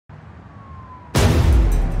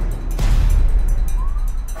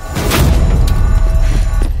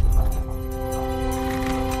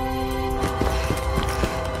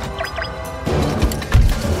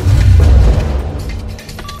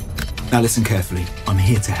Now listen carefully, I'm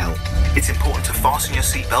here to help. It's important to fasten your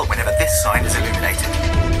seatbelt whenever this sign is illuminated.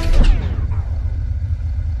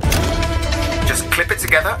 Just clip it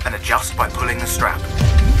together and adjust by pulling the strap.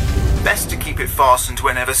 Best to keep it fastened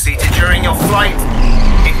whenever seated during your flight.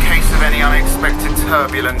 In case of any unexpected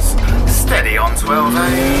turbulence, steady on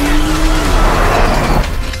 12A.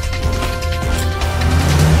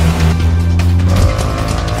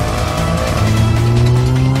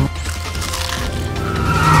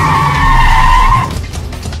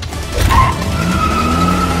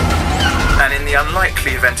 In the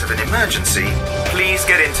unlikely event of an emergency, please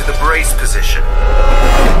get into the brace position.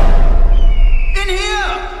 In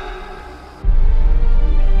here!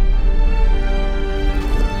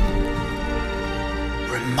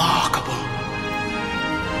 Remarkable.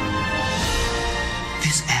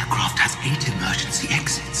 This aircraft has 8 emergency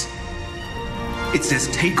exits. It says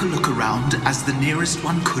take a look around as the nearest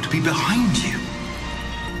one could be behind you.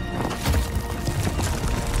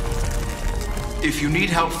 If you need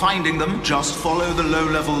help finding them, just follow the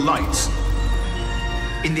low-level lights.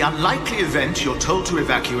 In the unlikely event you're told to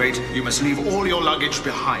evacuate, you must leave all your luggage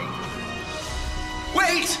behind.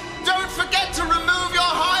 Wait! Don't forget to remove your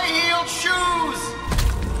high-heeled shoes!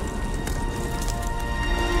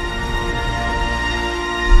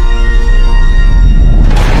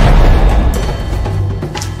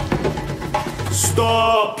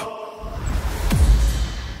 Stop!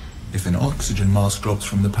 If an oxygen mask drops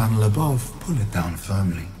from the panel above, pull it down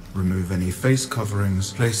firmly. Remove any face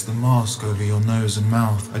coverings, place the mask over your nose and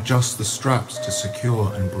mouth, adjust the straps to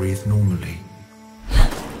secure and breathe normally.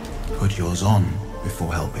 Put yours on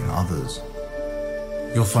before helping others.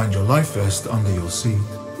 You'll find your life vest under your seat.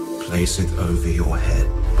 Place it over your head.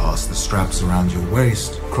 Pass the straps around your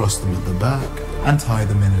waist, cross them at the back, and tie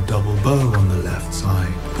them in a double bow on the left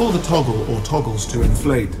side. Pull the toggle or toggles to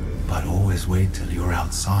inflate, but always wait till you're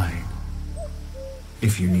outside.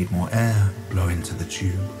 If you need more air, blow into the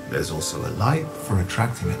tube. There's also a light for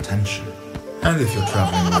attracting attention. And if you're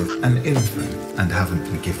traveling with an infant and haven't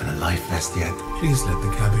been given a life vest yet, please let the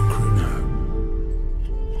cabin crew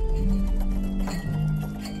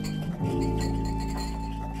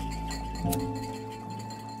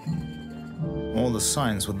know. All the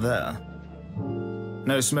signs were there.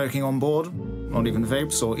 No smoking on board, not even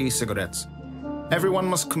vapes or e-cigarettes. Everyone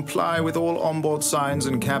must comply with all onboard signs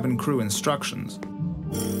and cabin crew instructions.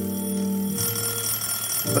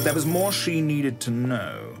 But there was more she needed to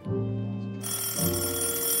know.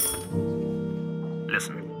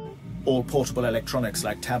 Listen. All portable electronics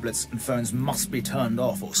like tablets and phones must be turned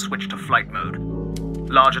off or switched to flight mode.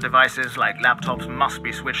 Larger devices like laptops must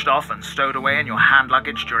be switched off and stowed away in your hand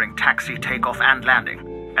luggage during taxi, takeoff and landing.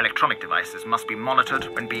 Electronic devices must be monitored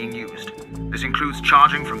when being used. This includes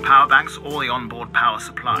charging from power banks or the onboard power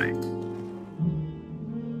supply.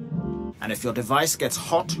 And if your device gets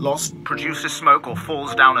hot, lost, produces smoke or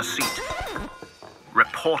falls down a seat,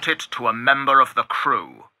 report it to a member of the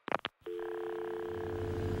crew.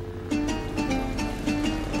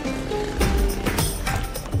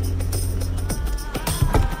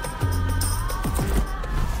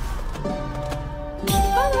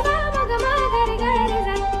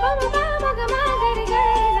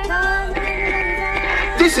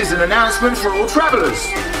 This is an announcement for all travelers.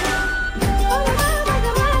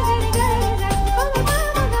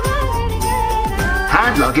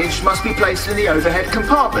 Hand luggage must be placed in the overhead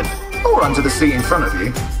compartment or under the seat in front of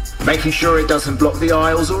you, making sure it doesn't block the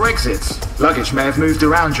aisles or exits. Luggage may have moved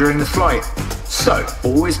around during the flight, so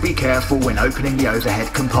always be careful when opening the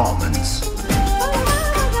overhead compartments.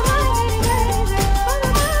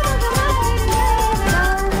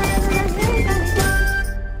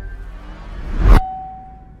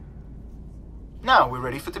 Now we're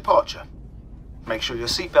ready for departure. Make sure your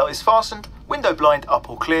seatbelt is fastened, window blind up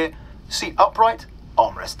or clear, seat upright,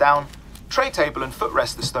 armrest down, tray table and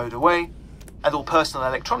footrest are stowed away, and all personal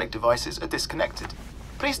electronic devices are disconnected.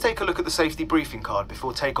 Please take a look at the safety briefing card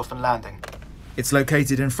before takeoff and landing. It's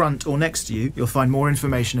located in front or next to you. You'll find more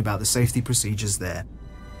information about the safety procedures there.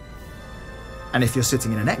 And if you're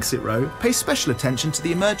sitting in an exit row, pay special attention to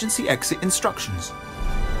the emergency exit instructions.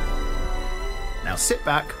 Now sit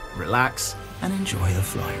back, relax, and enjoy the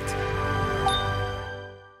flight.